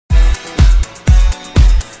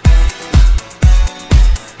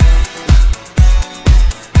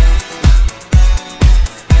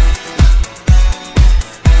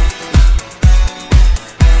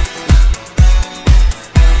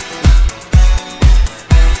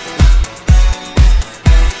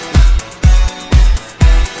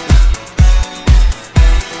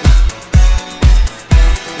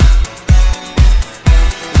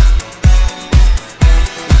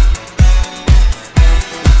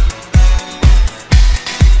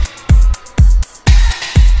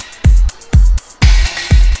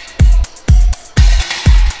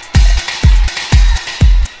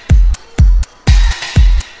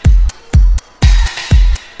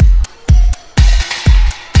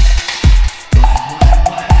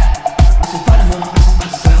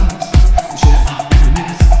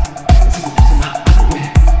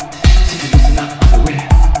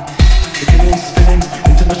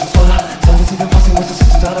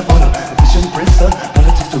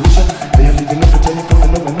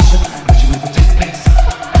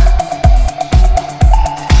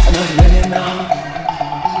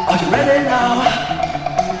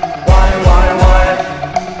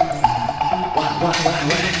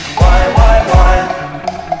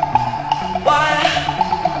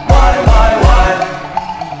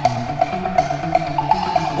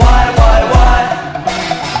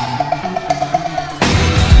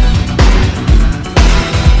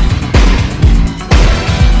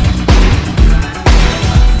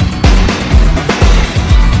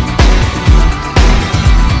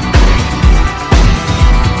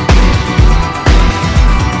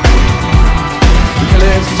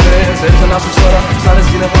International Schroeder, kleine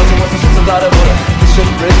Szene, Pause, was ist jetzt gerade wurde? Vision,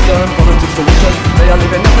 Brainstorm, Politics, Solution. They are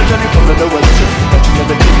living up a journey from the revolution. Watching the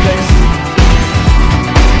big place.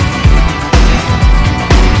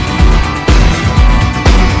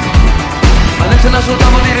 An international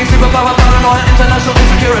dominating superpower, paranoia, international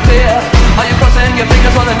insecurity. Are you crossing your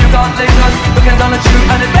fingers on a new god lasers? Looking down at you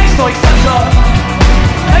and it makes no exception.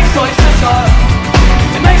 Makes no exception.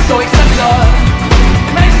 It makes no exception.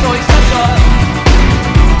 It makes no exception.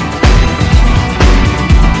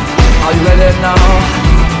 Are you ready now?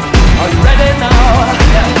 Are you ready now?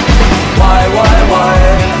 Yeah. Why? Why? Why,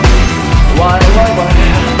 why? Why, why?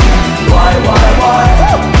 Why, why?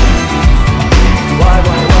 Why,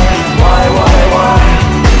 why? Why, why?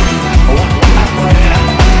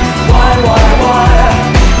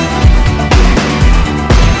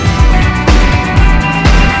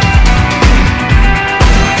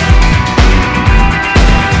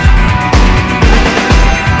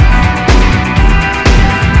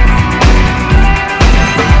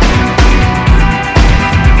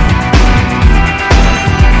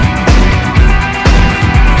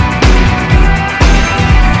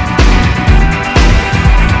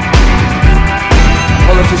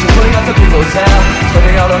 Politicians pulling out the people's hair,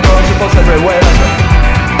 spreading out on noise reports everywhere.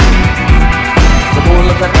 The moon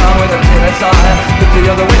looked like down with a tear inside. Look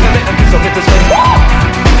the other way and it empty, so hit the space.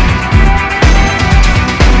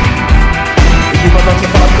 If you run too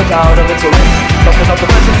fast, look out of it's a risk. Talking up the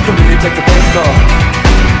president can really take the place, no.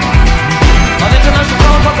 On international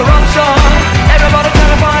ground for corruption, everybody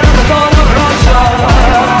terrified of the dawn of eruption. Why?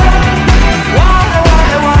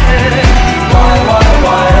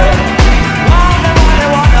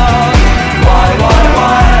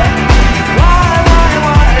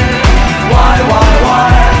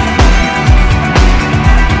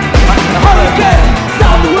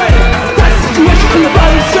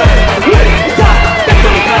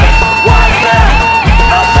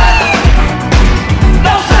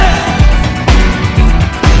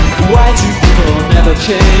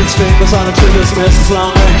 Change fingers on the triggers, wrist is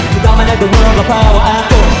long range. We dominate the world of power and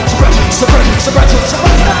force. Suppression, suppression, suppression,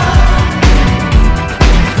 suppression.